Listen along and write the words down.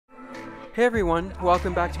Hey everyone,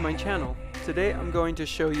 welcome back to my channel. Today I'm going to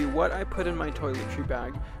show you what I put in my toiletry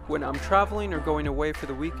bag when I'm traveling or going away for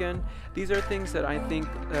the weekend. These are things that I think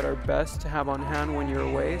that are best to have on hand when you're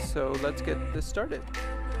away, so let's get this started.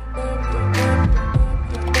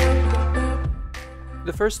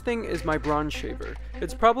 The first thing is my bronze shaver.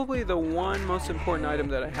 It's probably the one most important item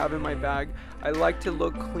that I have in my bag. I like to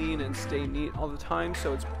look clean and stay neat all the time,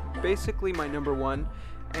 so it's basically my number one.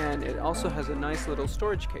 And it also has a nice little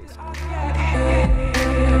storage case.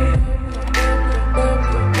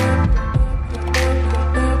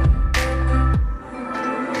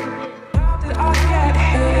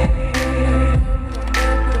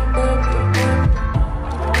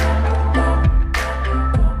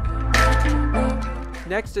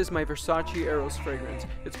 Next is my Versace Eros fragrance.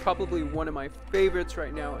 It's probably one of my favorites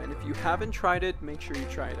right now, and if you haven't tried it, make sure you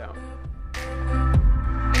try it out.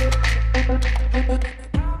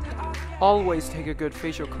 Always take a good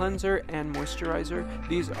facial cleanser and moisturizer.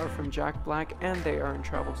 These are from Jack Black and they are in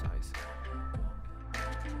travel size.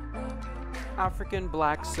 African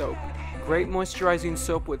black soap. Great moisturizing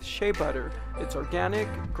soap with shea butter. It's organic,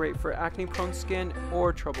 great for acne prone skin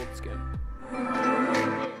or troubled skin.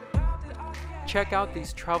 Check out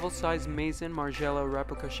these travel size Maison Margiela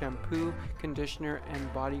replica shampoo, conditioner,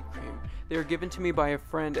 and body cream. They were given to me by a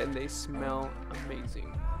friend and they smell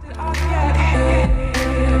amazing.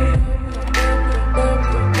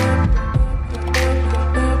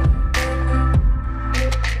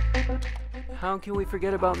 How can we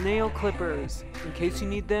forget about nail clippers? In case you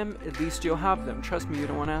need them, at least you'll have them. Trust me, you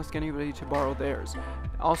don't want to ask anybody to borrow theirs.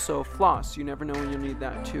 Also, floss. You never know when you'll need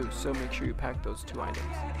that too, so make sure you pack those two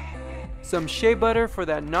items. Some shea butter for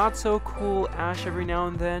that not so cool ash every now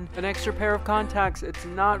and then. An extra pair of contacts. It's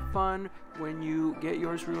not fun when you get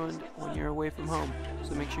yours ruined when you're away from home,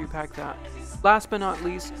 so make sure you pack that. Last but not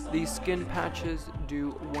least, these skin patches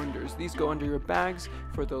do wonders. These go under your bags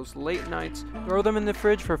for those late nights. Throw them in the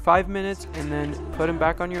fridge for 5 minutes and then put them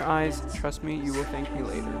back on your eyes. Trust me, you will thank me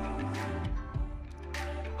later.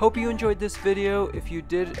 Hope you enjoyed this video. If you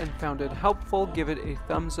did and found it helpful, give it a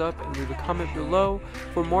thumbs up and leave a comment below.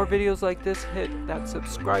 For more videos like this, hit that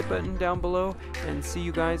subscribe button down below and see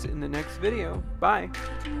you guys in the next video. Bye!